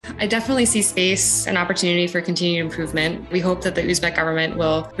I definitely see space and opportunity for continued improvement. We hope that the Uzbek government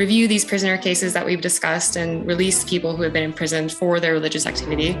will review these prisoner cases that we've discussed and release people who have been imprisoned for their religious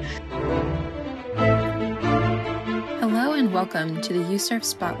activity. Hello and welcome to the USCIRF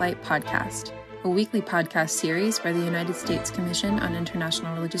Spotlight podcast, a weekly podcast series by the United States Commission on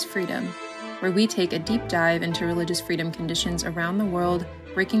International Religious Freedom, where we take a deep dive into religious freedom conditions around the world,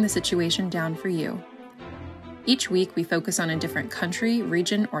 breaking the situation down for you. Each week, we focus on a different country,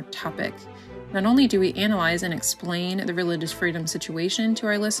 region, or topic. Not only do we analyze and explain the religious freedom situation to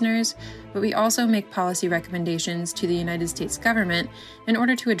our listeners, but we also make policy recommendations to the United States government in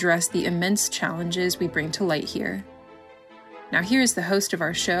order to address the immense challenges we bring to light here. Now, here is the host of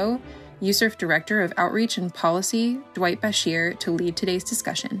our show, USCIRF Director of Outreach and Policy, Dwight Bashir, to lead today's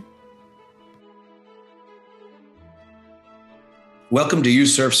discussion. Welcome to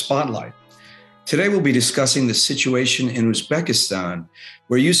USCIRF Spotlight. Today we'll be discussing the situation in Uzbekistan,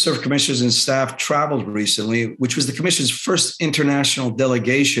 where USCIRF commissioners and staff traveled recently, which was the Commission's first international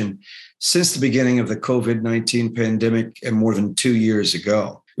delegation since the beginning of the COVID-19 pandemic and more than 2 years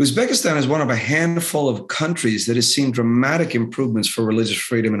ago. Uzbekistan is one of a handful of countries that has seen dramatic improvements for religious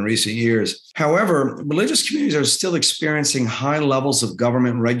freedom in recent years. However, religious communities are still experiencing high levels of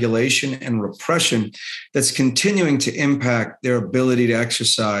government regulation and repression that's continuing to impact their ability to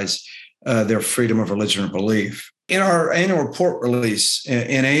exercise their freedom of religion or belief. In our annual report release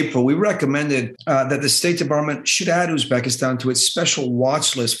in April, we recommended that the State Department should add Uzbekistan to its special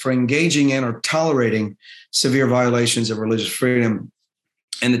watch list for engaging in or tolerating severe violations of religious freedom.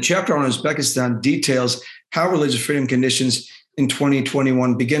 And the chapter on Uzbekistan details how religious freedom conditions in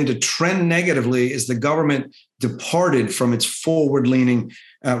 2021 began to trend negatively as the government departed from its forward-leaning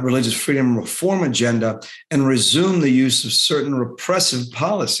religious freedom reform agenda and resumed the use of certain repressive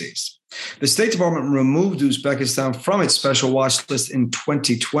policies. The State Department removed Uzbekistan from its special watch list in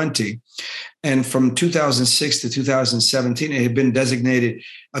 2020. And from 2006 to 2017, it had been designated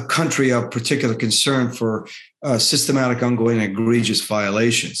a country of particular concern for systematic, ongoing, and egregious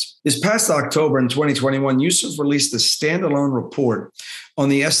violations. This past October in 2021, USCIRF released a standalone report on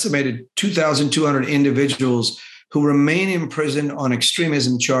the estimated 2,200 individuals who remain imprisoned on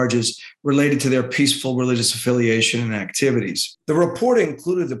extremism charges related to their peaceful religious affiliation and activities. The report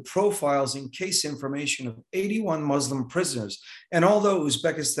included the profiles and case information of 81 Muslim prisoners. And although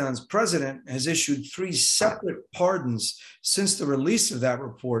Uzbekistan's president has issued 3 separate pardons since the release of that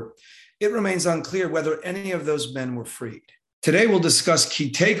report, it remains unclear whether any of those men were freed. Today, we'll discuss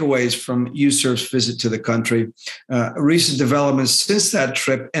key takeaways from USCIRF's visit to the country, recent developments since that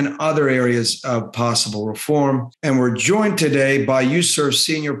trip, and other areas of possible reform. And we're joined today by USCIRF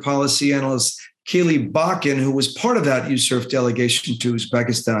Senior Policy Analyst Keely Bakin, who was part of that USCIRF delegation to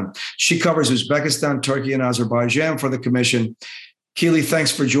Uzbekistan. She covers Uzbekistan, Turkey, and Azerbaijan for the Commission. Keely,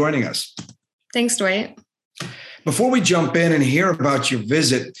 thanks for joining us. Thanks, Dwight. Before we jump in and hear about your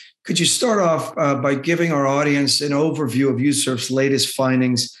visit, could you start off by giving our audience an overview of USCIRF's latest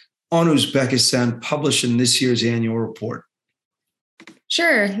findings on Uzbekistan published in this year's annual report?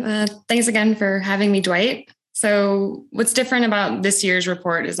 Sure. Thanks again for having me, Dwight. So what's different about this year's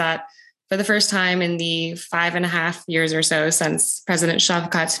report is that for the first time in the 5.5 years or so since President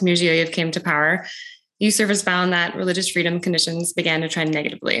Shavkat Mirziyoyev came to power, USCIRF has found that religious freedom conditions began to trend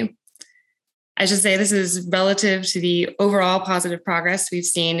negatively. I should say this is relative to the overall positive progress we've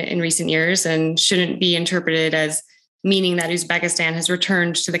seen in recent years and shouldn't be interpreted as meaning that Uzbekistan has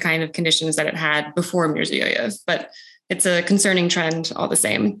returned to the kind of conditions that it had before Mirziyoyev, but it's a concerning trend all the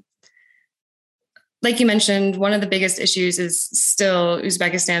same. Like you mentioned, one of the biggest issues is still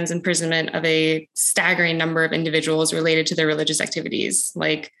Uzbekistan's imprisonment of a staggering number of individuals related to their religious activities,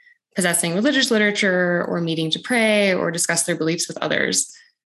 like possessing religious literature or meeting to pray or discuss their beliefs with others.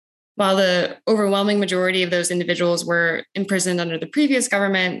 While the overwhelming majority of those individuals were imprisoned under the previous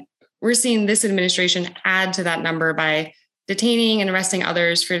government, we're seeing this administration add to that number by detaining and arresting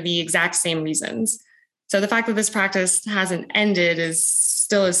others for the exact same reasons. So the fact that this practice hasn't ended is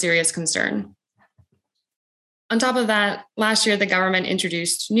still a serious concern. On top of that, last year, the government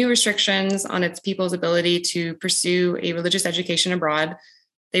introduced new restrictions on its people's ability to pursue a religious education abroad.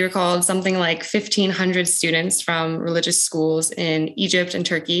 They recalled something like 1,500 students from religious schools in Egypt and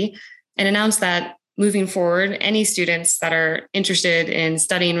Turkey and announced that moving forward, any students that are interested in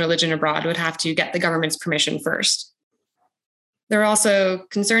studying religion abroad would have to get the government's permission first. There are also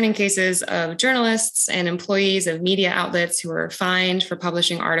concerning cases of journalists and employees of media outlets who were fined for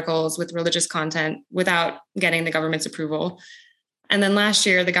publishing articles with religious content without getting the government's approval. And then last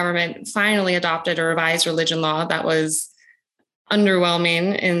year, the government finally adopted a revised religion law that was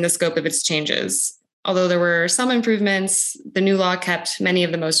underwhelming in the scope of its changes. although there were some improvements, the new law kept many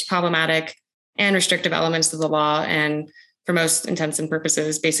of the most problematic and restrictive elements of the law, and for most intents and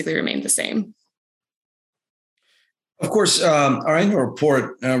purposes, basically remained the same. Of course, our annual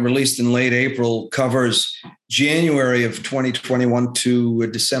report released in late April covers January of 2021 to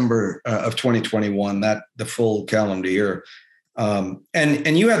December of 2021, that the full calendar year.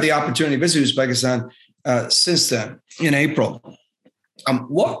 And you had the opportunity to visit Uzbekistan since then in April.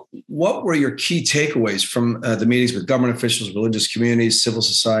 What were your key takeaways from the meetings with government officials, religious communities, civil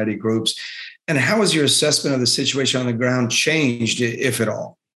society groups, and how has your assessment of the situation on the ground changed, if at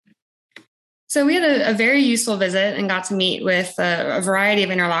all? So we had a very useful visit and got to meet with a variety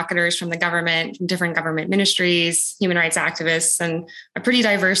of interlocutors from the government, from different government ministries, human rights activists, and a pretty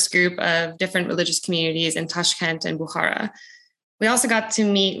diverse group of different religious communities in Tashkent and Bukhara. We also got to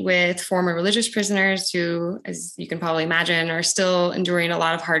meet with former religious prisoners who, as you can probably imagine, are still enduring a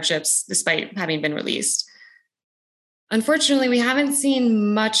lot of hardships despite having been released. Unfortunately, we haven't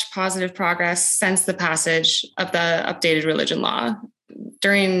seen much positive progress since the passage of the updated religion law.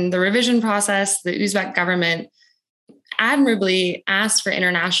 During the revision process, the Uzbek government admirably asked for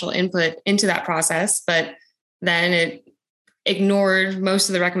international input into that process, but then it ignored most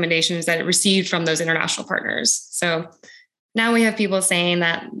of the recommendations that it received from those international partners. So now we have people saying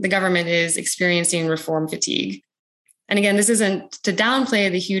that the government is experiencing reform fatigue. And again, this isn't to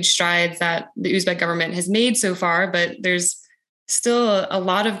downplay the huge strides that the Uzbek government has made so far, but there's still a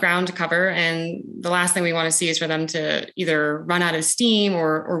lot of ground to cover. And the last thing we want to see is for them to either run out of steam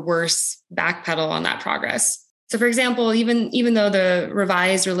or worse, backpedal on that progress. So for example, even though the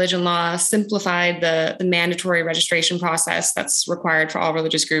revised religion law simplified the mandatory registration process that's required for all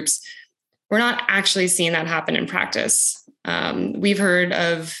religious groups, we're not actually seeing that happen in practice. We've heard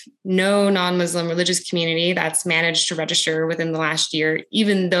of no non-Muslim religious community that's managed to register within the last year,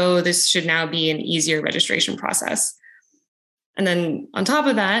 even though this should now be an easier registration process. And then on top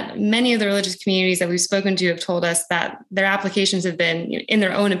of that, many of the religious communities that we've spoken to have told us that their applications have been, in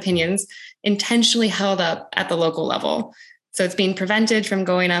their own opinions, intentionally held up at the local level. So it's being prevented from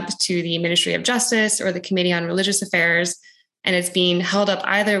going up to the Ministry of Justice or the Committee on Religious Affairs, and it's being held up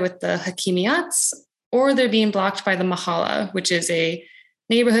either with the Hakimiyats or they're being blocked by the Mahalla, which is a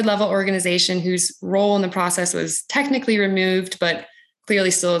neighborhood level organization whose role in the process was technically removed, but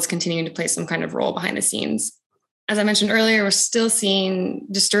clearly still is continuing to play some kind of role behind the scenes. As I mentioned earlier, we're still seeing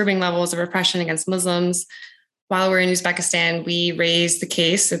disturbing levels of repression against Muslims. While we're in Uzbekistan, we raised the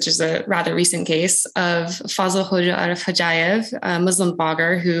case, which is a rather recent case, of Fazl Hoja Arif Hajayev, a Muslim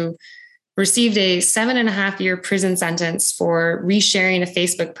blogger who received a 7.5-year prison sentence for resharing a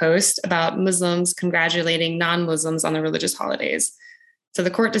Facebook post about Muslims congratulating non-Muslims on their religious holidays. So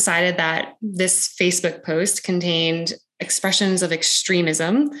the court decided that this Facebook post contained expressions of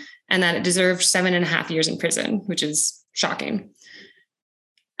extremism and that it deserved 7.5 years in prison, which is shocking.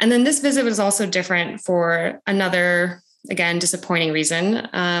 And then this visit was also different for another, again, disappointing reason.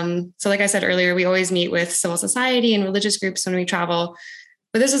 So like I said earlier, we always meet with civil society and religious groups when we travel.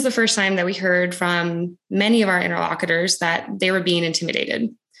 But this is the first time that we heard from many of our interlocutors that they were being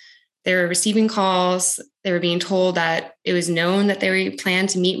intimidated. They were receiving calls. They were being told that it was known that they planned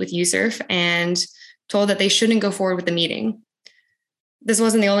to meet with Yusuf and told that they shouldn't go forward with the meeting. This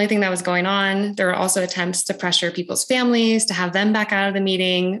wasn't the only thing that was going on. There were also attempts to pressure people's families to have them back out of the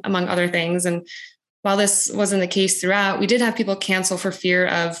meeting, among other things. And while this wasn't the case throughout, we did have people cancel for fear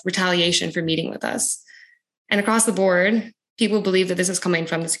of retaliation for meeting with us. And across the board, people believe that this is coming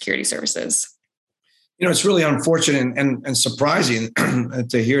from the security services. You know, it's really unfortunate and surprising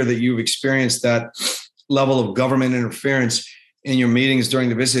to hear that you've experienced that level of government interference in your meetings during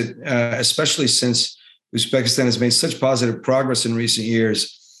the visit, especially since Uzbekistan has made such positive progress in recent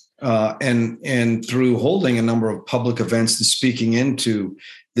years and through holding a number of public events and speaking into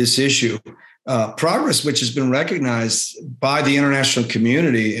this issue. Progress which has been recognized by the international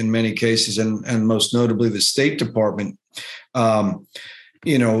community in many cases, and most notably the State Department,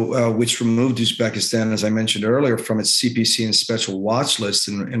 which removed Uzbekistan, as I mentioned earlier, from its CPC and special watch list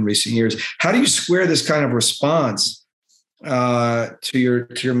in recent years. How do you square this kind of response to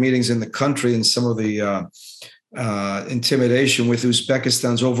your meetings in the country and some of the intimidation with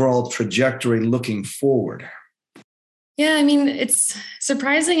Uzbekistan's overall trajectory looking forward? Yeah, I mean, it's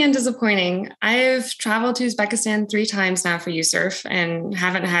surprising and disappointing. I've traveled to Uzbekistan 3 times now for Yusuf and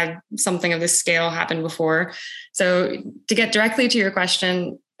haven't had something of this scale happen before. So to get directly to your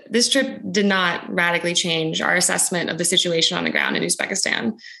question, this trip did not radically change our assessment of the situation on the ground in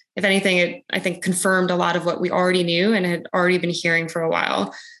Uzbekistan. If anything, it, I think, confirmed a lot of what we already knew and had already been hearing for a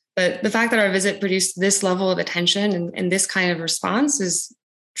while. But the fact that our visit produced this level of attention and this kind of response is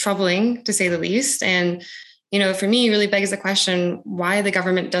troubling, to say the least. And, for me, it really begs the question why the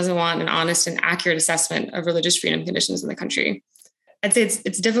government doesn't want an honest and accurate assessment of religious freedom conditions in the country. I'd say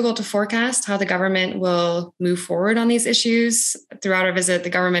it's difficult to forecast how the government will move forward on these issues. Throughout our visit, the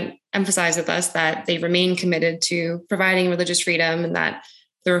government emphasized with us that they remain committed to providing religious freedom and that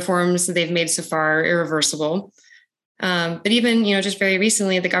the reforms that they've made so far are irreversible. But even, just very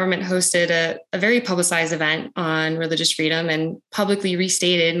recently, the government hosted a very publicized event on religious freedom and publicly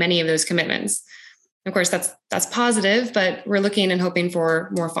restated many of those commitments. Of course, that's positive, but we're looking and hoping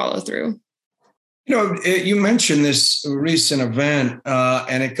for more follow through. You mentioned this recent event,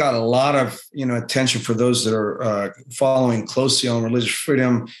 and it got a lot of attention for those that are following closely on religious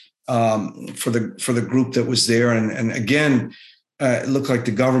freedom for the group that was there, and again, it looked like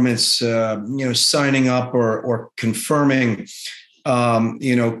the government's signing up or confirming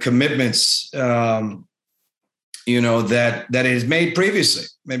commitments that it has made previously,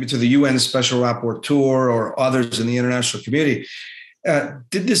 maybe to the UN Special Rapporteur or others in the international community.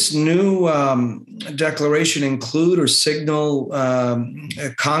 Did this new declaration include or signal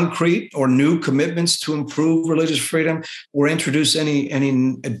concrete or new commitments to improve religious freedom or introduce any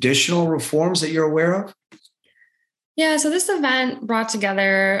additional reforms that you're aware of? Yeah, so this event brought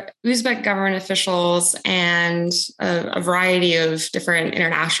together Uzbek government officials and a variety of different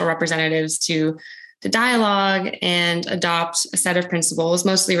international representatives to dialogue and adopt a set of principles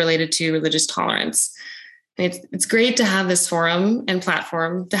mostly related to religious tolerance. It's great to have this forum and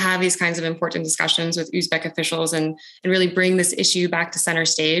platform to have these kinds of important discussions with Uzbek officials and really bring this issue back to center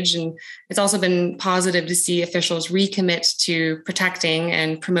stage. And it's also been positive to see officials recommit to protecting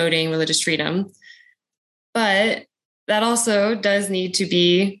and promoting religious freedom. But that also does need to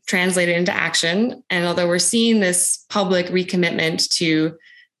be translated into action. And although we're seeing this public recommitment to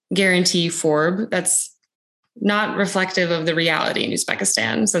guarantee FORB, that's not reflective of the reality in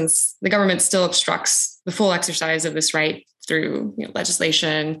Uzbekistan, since the government still obstructs the full exercise of this right through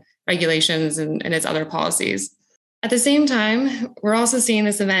legislation, regulations, and its other policies. At the same time, we're also seeing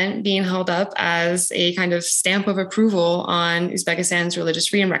this event being held up as a kind of stamp of approval on Uzbekistan's religious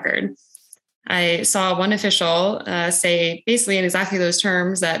freedom record. I saw one official say basically in exactly those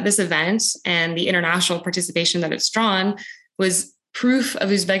terms that this event and the international participation that it's drawn was proof of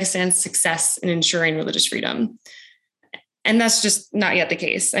Uzbekistan's success in ensuring religious freedom. And that's just not yet the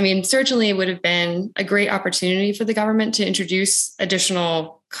case. I mean, certainly it would have been a great opportunity for the government to introduce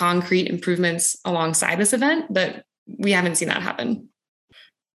additional concrete improvements alongside this event, but we haven't seen that happen.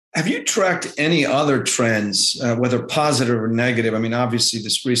 Have you tracked any other trends, whether positive or negative? I mean, obviously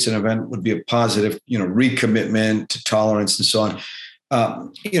this recent event would be a positive, recommitment to tolerance and so on.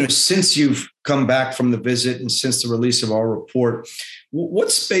 Since you've come back from the visit and since the release of our report, what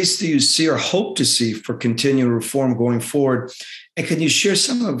space do you see or hope to see for continued reform going forward? And can you share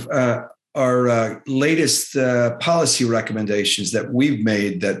some of our latest policy recommendations that we've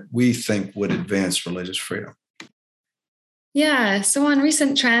made that we think would advance religious freedom? Yeah, so on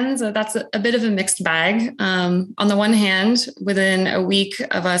recent trends, that's a bit of a mixed bag. On the one hand, within a week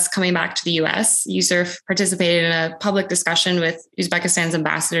of us coming back to the US, USCIRF participated in a public discussion with Uzbekistan's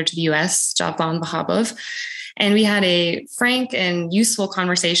ambassador to the US, Javlan Vahabov. And we had a frank and useful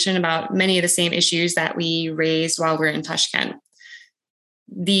conversation about many of the same issues that we raised while we were in Tashkent.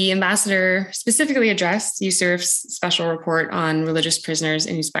 The ambassador specifically addressed USCIRF's special report on religious prisoners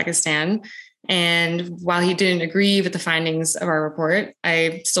in Uzbekistan. And while he didn't agree with the findings of our report,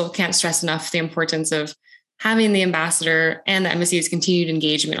 I still can't stress enough the importance of having the ambassador and the embassy's continued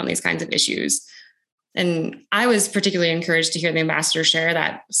engagement on these kinds of issues. And I was particularly encouraged to hear the ambassador share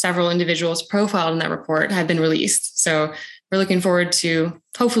that several individuals profiled in that report have been released. So we're looking forward to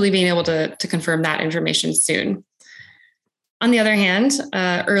hopefully being able to confirm that information soon. On the other hand,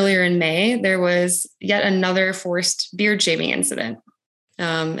 earlier in May, there was yet another forced beard shaving incident.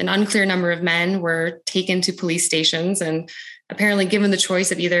 An unclear number of men were taken to police stations and apparently given the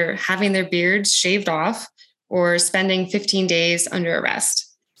choice of either having their beards shaved off or spending 15 days under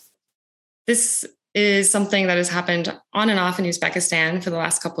arrest. This is something that has happened on and off in Uzbekistan for the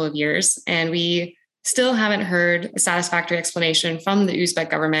last couple of years, and we still haven't heard a satisfactory explanation from the Uzbek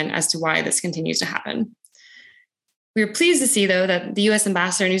government as to why this continues to happen. We were pleased to see, though, that the U.S.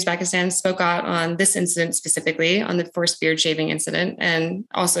 ambassador in Uzbekistan spoke out on this incident specifically, on the forced beard shaving incident, and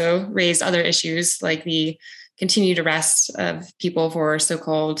also raised other issues like the continued arrest of people for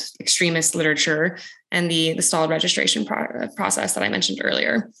so-called extremist literature and the stalled registration process that I mentioned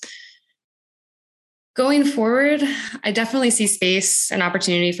earlier. Going forward, I definitely see space and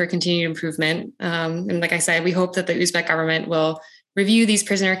opportunity for continued improvement. And like I said, we hope that the Uzbek government will review these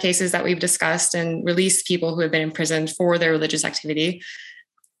prisoner cases that we've discussed and release people who have been imprisoned for their religious activity.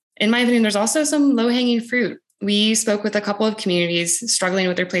 in my opinion, there's also some low-hanging fruit. We spoke with a couple of communities struggling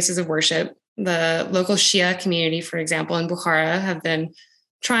with their places of worship. The local Shia community, for example, in Bukhara, have been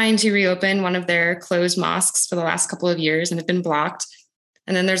trying to reopen one of their closed mosques for the last couple of years and have been blocked.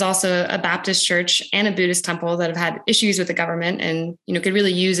 And then there's also a Baptist church and a Buddhist temple that have had issues with the government and, could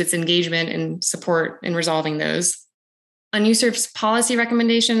really use its engagement and support in resolving those. On USCIRF's policy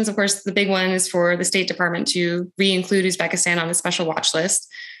recommendations, of course, the big one is for the State Department to re-include Uzbekistan on the special watch list.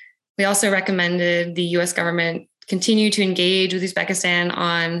 We also recommended the US government continue to engage with Uzbekistan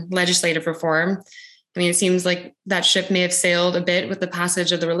on legislative reform. It seems like that ship may have sailed a bit with the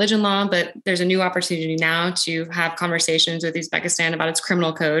passage of the religion law, but there's a new opportunity now to have conversations with Uzbekistan about its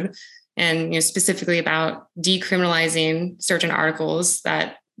criminal code and specifically about decriminalizing certain articles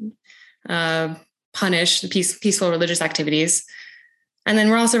that punish the peaceful religious activities. And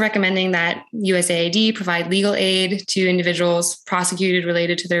then we're also recommending that USAID provide legal aid to individuals prosecuted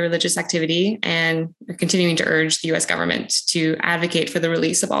related to their religious activity, and we're continuing to urge the US government to advocate for the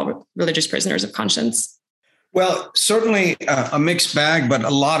release of all religious prisoners of conscience. Well, certainly a mixed bag, but a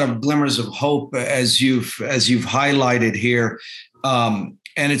lot of glimmers of hope as you've highlighted here.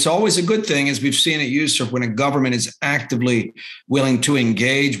 And it's always a good thing, as we've seen at USCIRF, when a government is actively willing to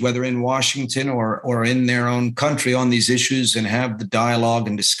engage, whether in Washington or in their own country, on these issues and have the dialogue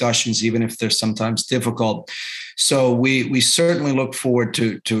and discussions, even if they're sometimes difficult. So we certainly look forward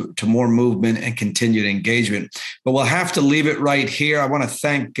to more movement and continued engagement. But we'll have to leave it right here. I want to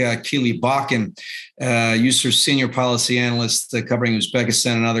thank Keely Bakken, USCIRF Senior Policy Analyst covering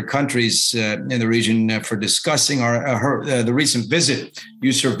Uzbekistan and other countries in the region, for discussing the recent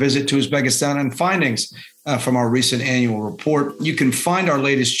USCIRF visit to Uzbekistan and findings from our recent annual report. You can find our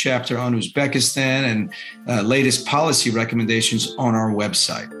latest chapter on Uzbekistan and latest policy recommendations on our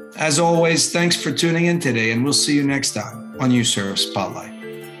website. As always, thanks for tuning in today, and we'll see you next time on USCIRF Spotlight.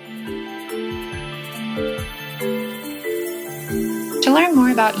 To learn more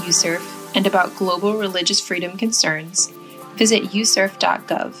about USCIRF and about global religious freedom concerns, visit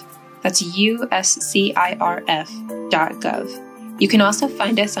uscirf.gov. That's USCIRF.gov. You can also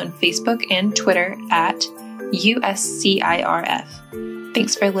find us on Facebook and Twitter at USCIRF.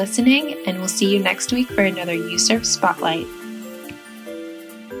 Thanks for listening, and we'll see you next week for another USCIRF Spotlight.